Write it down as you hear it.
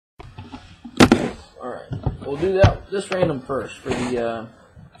Alright, we'll do this random first for the,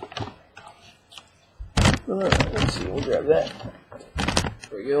 let's see, we'll grab that.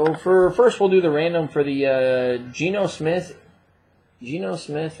 There we go. First we'll do the random for the Geno Smith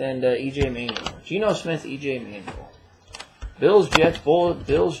and EJ Manuel. Geno Smith, EJ Manuel. Bills, Jets,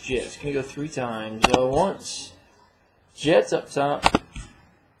 Bills, Jets. Gonna go 3 times. Once, Jets up top.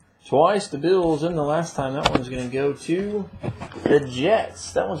 Twice the Bills, and the last time that one's gonna go to the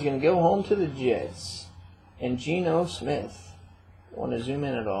Jets. That one's gonna go home to the Jets. And Geno Smith. Want to zoom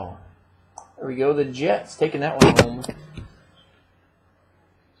in at all? There we go. The Jets taking that one home.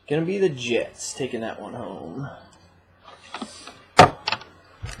 Gonna be the Jets taking that one home.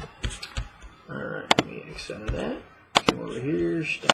 Alright, let me X out of that. Come over here.